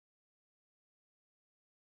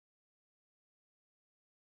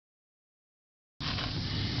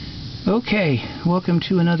Okay, welcome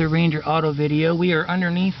to another Ranger Auto video. We are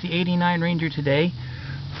underneath the 89 Ranger today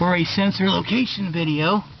for a sensor location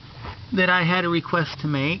video that I had a request to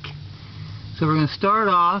make. So we're going to start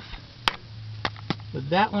off with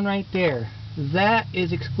that one right there. That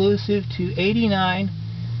is exclusive to 89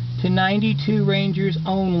 to 92 Rangers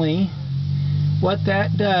only. What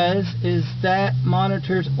that does is that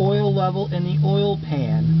monitors oil level in the oil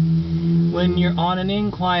pan. When you're on an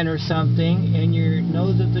incline or something and your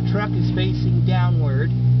nose of the truck is facing downward,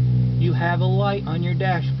 you have a light on your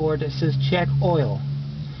dashboard that says check oil.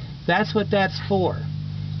 That's what that's for.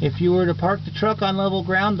 If you were to park the truck on level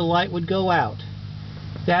ground, the light would go out.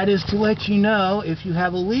 That is to let you know if you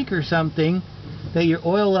have a leak or something that your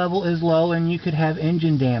oil level is low and you could have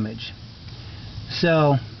engine damage.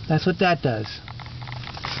 So that's what that does.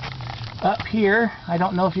 Up here, I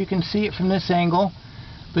don't know if you can see it from this angle,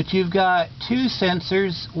 but you've got two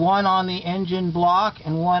sensors, one on the engine block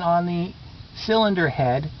and one on the cylinder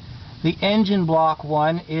head. The engine block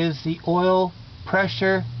one is the oil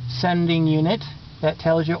pressure sending unit that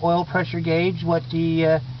tells your oil pressure gauge what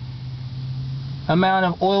the amount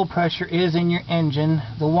of oil pressure is in your engine.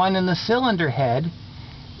 The one in the cylinder head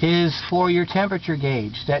is for your temperature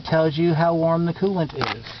gauge that tells you how warm the coolant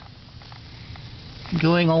is.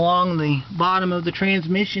 Going along the bottom of the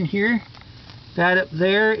transmission here, that up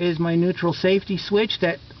there is my neutral safety switch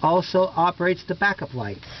that also operates the backup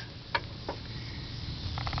lights.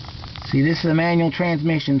 See, this is a manual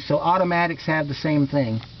transmission, so automatics have the same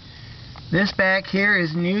thing. This back here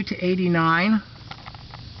is new to 89.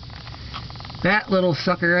 That little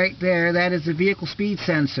sucker right there, that is the vehicle speed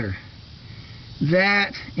sensor.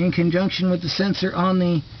 That, in conjunction with the sensor on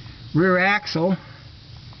the rear axle,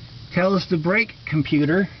 tells the brake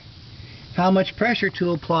computer how much pressure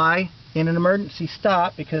to apply in an emergency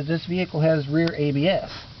stop, because this vehicle has rear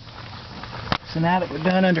ABS. So now that we're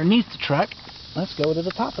done underneath the truck, let's go to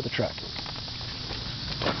the top of the truck.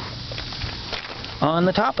 On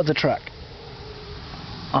the top of the truck,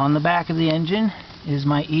 on the back of the engine, is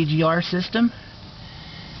my Egr system.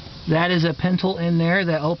 That is a pintle in there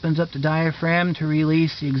that opens up the diaphragm to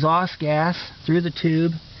release the exhaust gas through the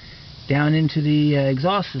tube down into the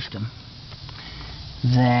exhaust system.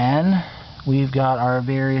 Then we've got our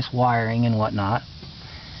various wiring and whatnot.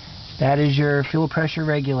 That is your fuel pressure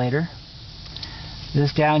regulator.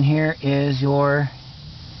 This down here is your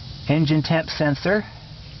engine temp sensor.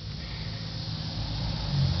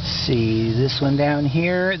 See, this one down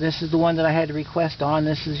here, this is the one that I had to request on.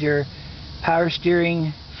 This is your power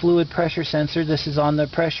steering fluid pressure sensor. This is on the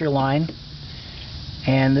pressure line.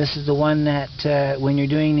 And this is the one that when you're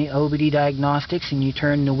doing the OBD diagnostics and you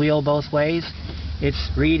turn the wheel both ways, it's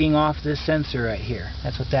reading off this sensor right here.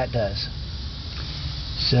 That's what that does.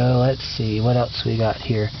 So let's see, what else we got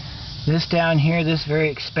here. This down here, this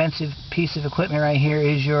very expensive piece of equipment right here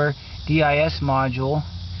is your DIS module.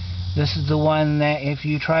 This is the one that if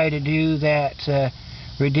you try to do that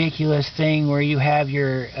ridiculous thing where you have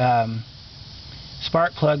your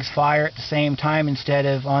spark plugs fire at the same time instead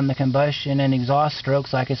of on the combustion and exhaust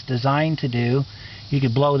strokes like it's designed to do, you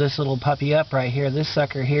could blow this little puppy up right here. This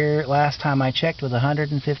sucker here, last time I checked, was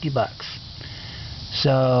 $150.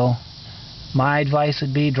 So my advice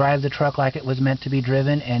would be drive the truck like it was meant to be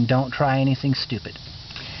driven and don't try anything stupid.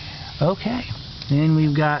 Okay, then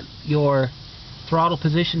we've got your throttle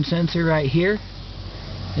position sensor right here,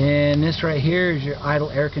 and this right here is your idle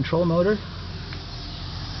air control motor.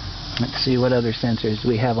 Let's see what other sensors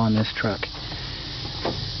we have on this truck.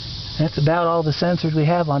 That's about all the sensors we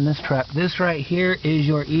have on this truck. This right here is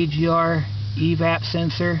your Egr Evap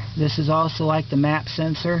Sensor. This is also like the map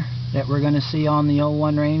sensor that we're going to see on the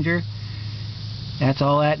 01 Ranger. That's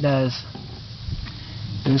all that does.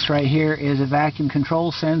 This right here is a vacuum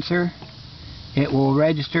control sensor. It will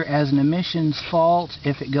register as an emissions fault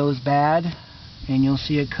if it goes bad, and you'll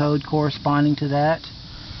see a code corresponding to that.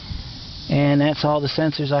 And that's all the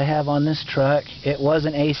sensors I have on this truck. It was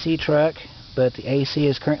an AC truck, but the AC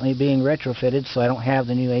is currently being retrofitted, so I don't have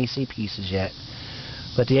the new AC pieces yet.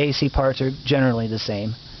 But the AC parts are generally the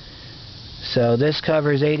same. So this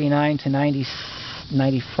covers 89 to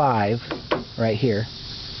 95 right here.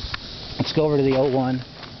 Let's go over to the 01.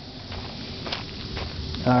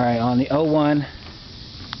 Alright, on the 01,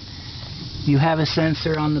 you have a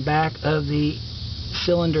sensor on the back of the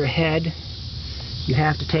cylinder head. You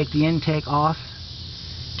have to take the intake off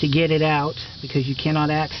to get it out because you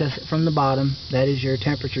cannot access it from the bottom. That is your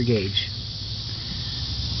temperature gauge.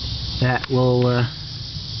 That will,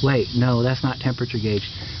 wait, no, that's not temperature gauge.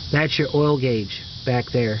 That's your oil gauge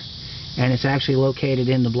back there, and it's actually located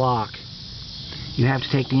in the block. You have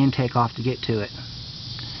to take the intake off to get to it.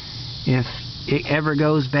 If it ever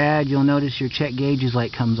goes bad, you'll notice your check gauges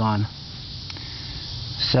light comes on.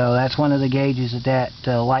 So that's one of the gauges that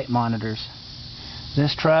light monitors.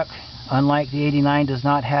 This truck, unlike the 89, does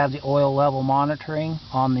not have the oil level monitoring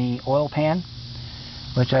on the oil pan,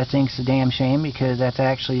 which I think is a damn shame, because that's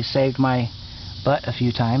actually saved my butt a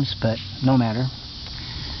few times, but no matter.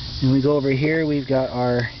 And we go over here, we've got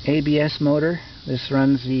our ABS motor. This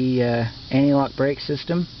runs the anti-lock brake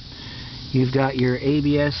system. You've got your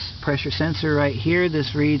ABS pressure sensor right here.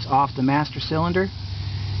 This reads off the master cylinder.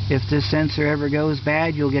 If this sensor ever goes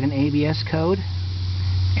bad, you'll get an ABS code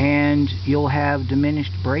and you'll have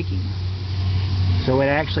diminished braking. So it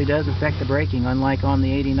actually does affect the braking, unlike on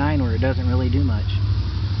the 89 where it doesn't really do much.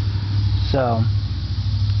 So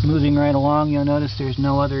moving right along, you'll notice there's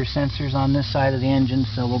no other sensors on this side of the engine,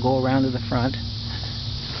 so we'll go around to the front.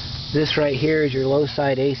 This right here is your low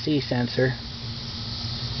side AC sensor.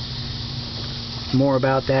 More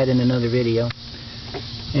about that in another video.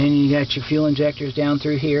 And you got your fuel injectors down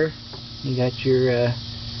through here. You got your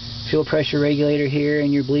fuel pressure regulator here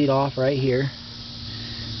and your bleed off right here.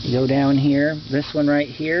 You go down here. This one right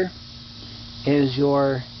here is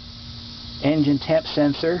your engine temp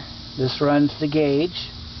sensor. This runs the gauge.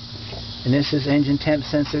 And this is engine temp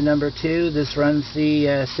sensor number 2. This runs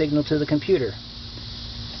the signal to the computer.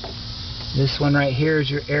 This one right here is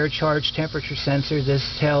your air charge temperature sensor.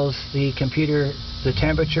 This tells the computer the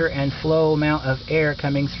temperature and flow amount of air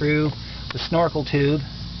coming through the snorkel tube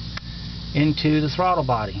into the throttle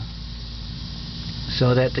body,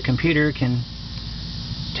 so that the computer can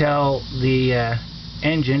tell the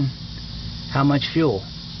engine how much fuel.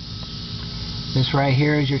 This right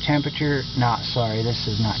here is your temperature, this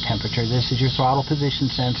is not temperature, this is your throttle position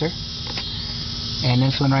sensor. And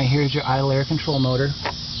this one right here is your idle air control motor.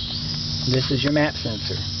 This is your map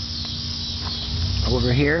sensor.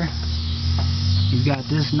 Over here, you've got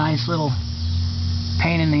this nice little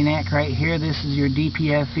pain in the neck right here. This is your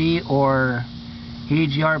DPFE or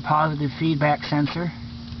EGR positive feedback sensor.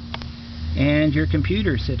 And your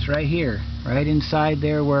computer sits right here, right inside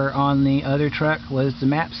there where on the other truck was the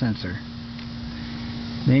map sensor.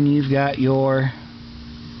 Then you've got your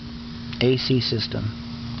AC system.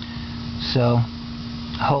 So,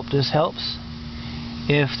 I hope this helps.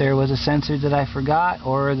 If there was a sensor that I forgot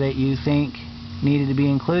or that you think needed to be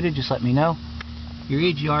included, just let me know. Your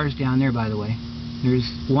EGR is down there, by the way. There's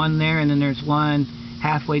one there, and then there's one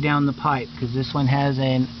halfway down the pipe, because this one has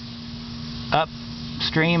an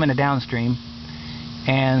upstream and a downstream.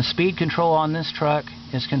 And speed control on this truck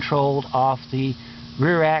is controlled off the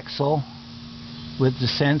rear axle with the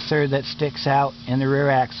sensor that sticks out in the rear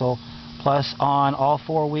axle. Plus on all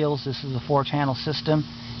 4 wheels, this is a 4-channel system.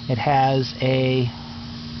 It has a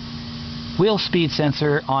wheel speed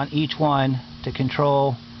sensor on each one to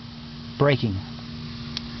control braking.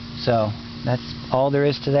 So that's all there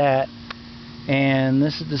is to that. And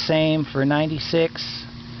this is the same for 96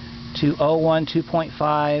 to 01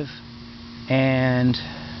 2.5 and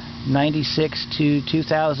 96 to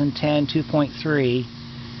 2010 2.3.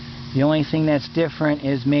 The only thing that's different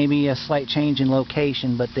is maybe a slight change in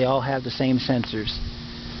location, but they all have the same sensors.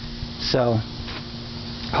 So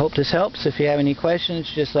hope this helps. If you have any questions,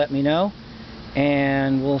 just let me know,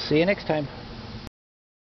 and we'll see you next time.